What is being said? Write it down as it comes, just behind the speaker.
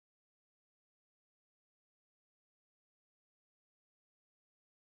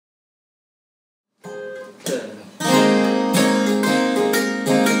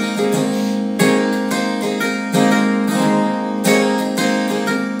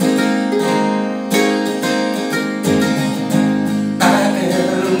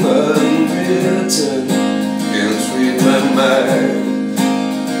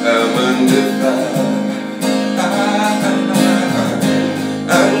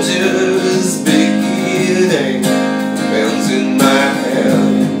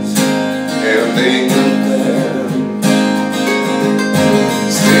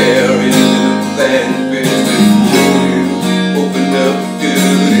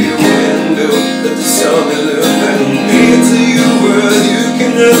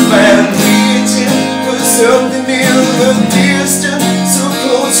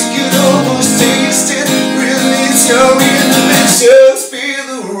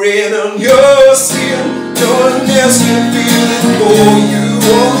rain on your skin. No one else can feel it for you,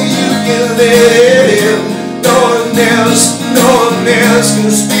 only you can let it in. No one else can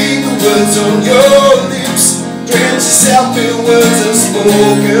speak the words on your lips. Drench yourself in words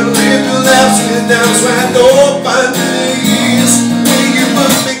unspoken. Live your lives without trying to find the ease. When your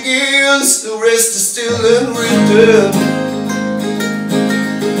book begins, the rest is still unwritten.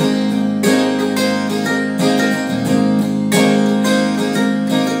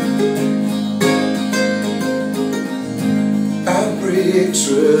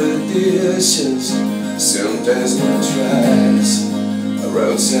 Traditions, sometimes my tries are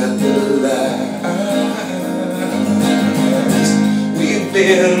outside the lines. We've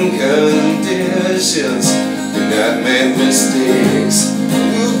been conditioned to not make mistakes.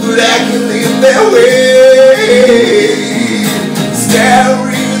 Ooh, but I can live that way.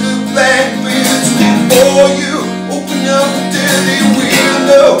 Scary the black bits before you open up the dirty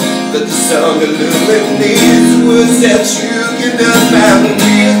window. Let the song illuminate the words that you cannot find.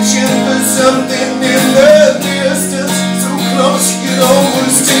 Reaching for something in the distance, so close you can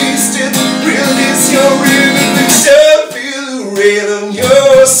almost taste it. Release your inhibition, feel the rain on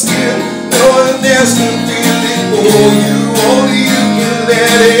your skin. No one else can feel it for you, only you can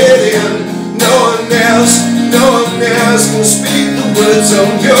let it in. No one else can speak the words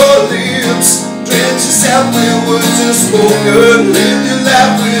on your lips. Drench yourself with words unspoken. Live your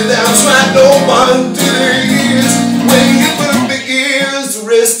life without trying no one to ease. When your book begins, the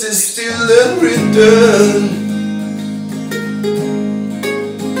rest is still unwritten.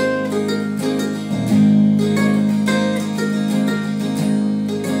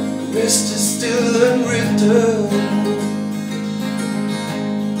 The rest is still unwritten.